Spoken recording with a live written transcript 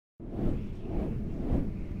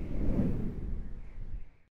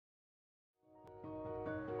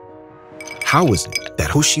How is it that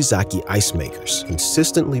Hoshizaki ice makers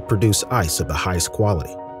consistently produce ice of the highest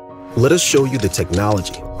quality? Let us show you the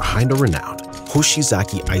technology behind the renowned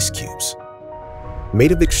Hoshizaki ice cubes.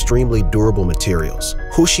 Made of extremely durable materials,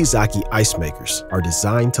 Hoshizaki ice makers are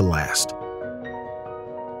designed to last.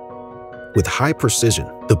 With high precision,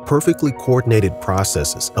 the perfectly coordinated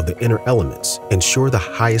processes of the inner elements ensure the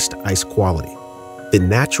highest ice quality. The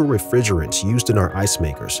natural refrigerants used in our ice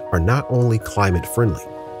makers are not only climate-friendly,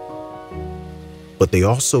 but they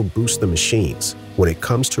also boost the machines when it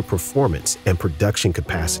comes to performance and production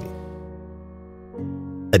capacity.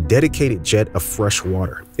 A dedicated jet of fresh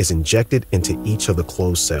water is injected into each of the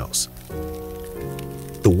closed cells.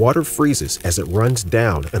 The water freezes as it runs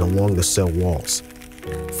down and along the cell walls,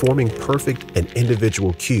 forming perfect and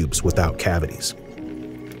individual cubes without cavities.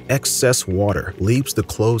 Excess water leaves the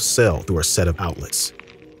closed cell through a set of outlets.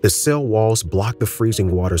 The cell walls block the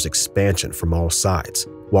freezing water's expansion from all sides,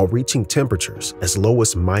 while reaching temperatures as low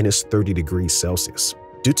as minus 30 degrees Celsius.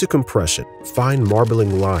 Due to compression, fine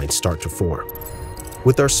marbling lines start to form.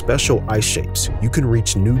 With our special ice shapes, you can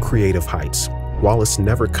reach new creative heights, while it's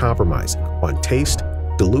never compromising on taste,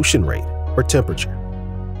 dilution rate, or temperature.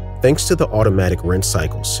 Thanks to the automatic rinse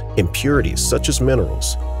cycles, impurities such as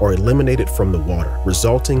minerals are eliminated from the water,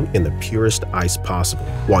 resulting in the purest ice possible,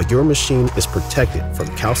 while your machine is protected from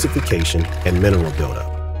calcification and mineral buildup.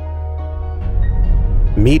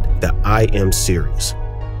 Meet the IM series,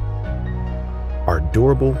 our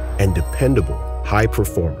durable and dependable high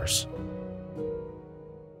performers.